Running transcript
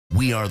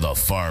We are the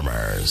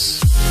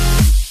farmers.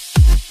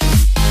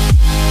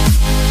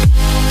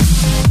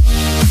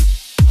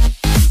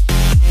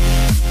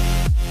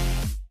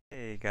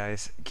 Hey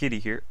guys, Kitty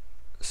here.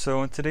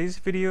 So in today's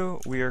video,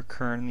 we are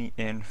currently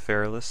in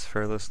Fairless.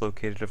 Fairless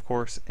located, of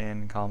course,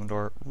 in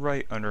Commodore,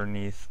 right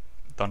underneath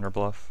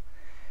Thunderbluff.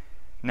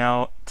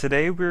 Now,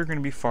 today we're going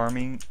to be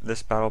farming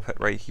this battle pet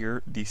right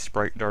here, the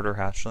Sprite Darter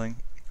Hatchling.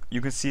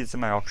 You can see it's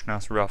in my auction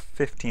house for about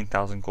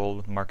 15,000 gold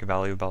with a market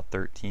value of about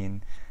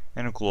 13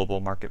 and a global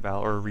market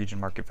value or a region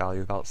market value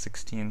of about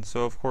 16.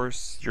 So of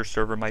course your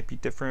server might be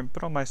different,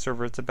 but on my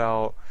server it's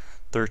about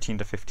 13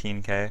 to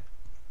 15k.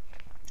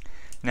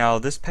 Now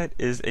this pet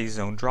is a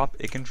zone drop.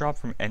 It can drop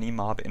from any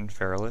mob in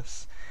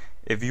Fairless.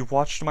 If you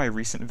watched my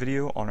recent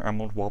video on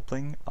Emerald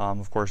Whelpling,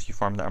 of course you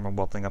farm the Emerald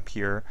Whelpling up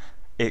here.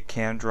 It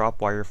can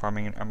drop while you're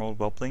farming an Emerald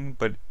Whelpling,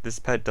 but this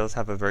pet does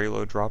have a very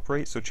low drop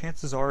rate, so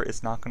chances are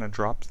it's not going to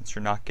drop since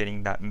you're not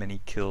getting that many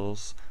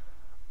kills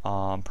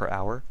per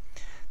hour.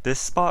 This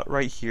spot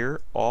right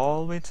here,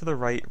 all the way to the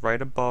right,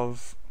 right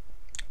above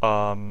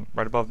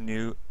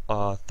new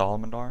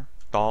Thalmanar,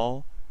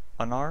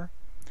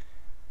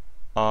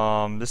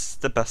 this is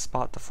the best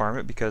spot to farm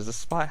it because this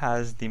spot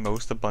has the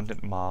most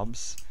abundant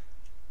mobs.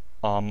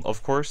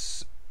 Of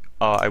course,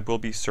 I will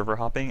be server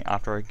hopping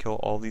after I kill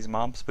all these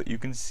mobs, but you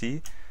can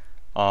see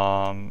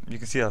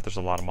that there's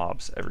a lot of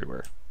mobs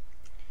everywhere,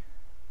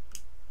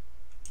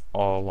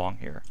 all along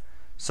here.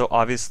 So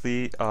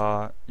obviously,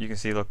 you can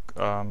see, look,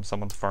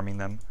 someone's farming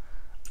them.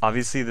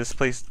 Obviously, this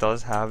place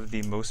does have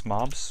the most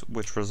mobs,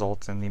 which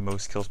results in the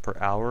most kills per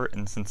hour,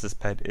 and since this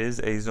pet is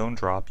a zone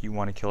drop, you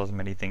want to kill as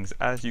many things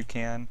as you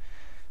can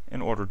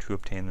in order to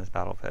obtain this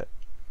battle pet.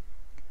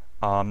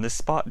 This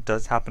spot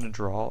does happen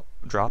to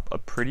drop a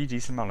pretty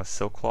decent amount of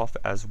silk cloth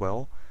as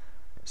well.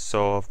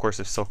 So of course,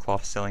 if silk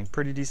cloth is selling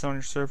pretty decent on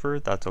your server,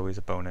 that's always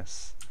a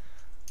bonus.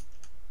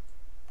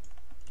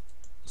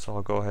 So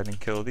I'll go ahead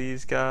and kill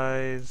these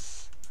guys.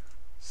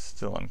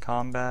 Still in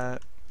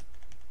combat.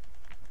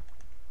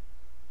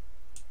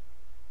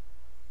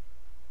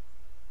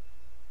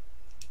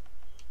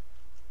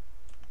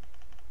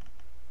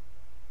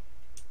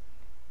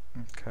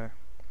 Okay.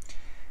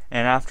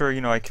 And after,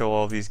 I kill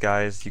all these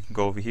guys, you can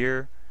go over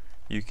here.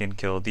 You can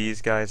kill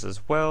these guys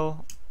as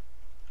well.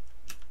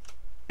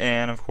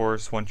 And of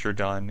course, once you're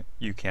done,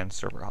 you can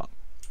server hop.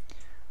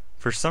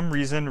 For some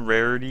reason,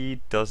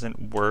 rarity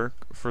doesn't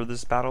work for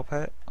this battle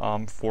pet,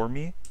 for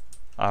me.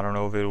 I don't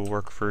know if it'll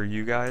work for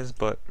you guys,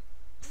 but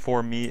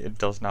for me it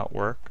does not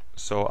work,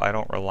 so I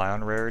don't rely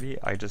on rarity.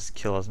 I just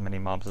kill as many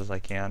mobs as I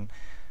can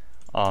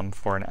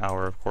for an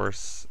hour, of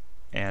course,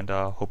 and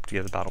hope to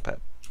get the battle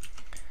pet.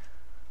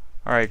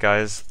 Alright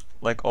guys,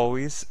 like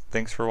always,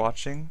 thanks for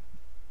watching,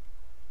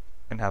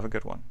 and have a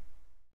good one.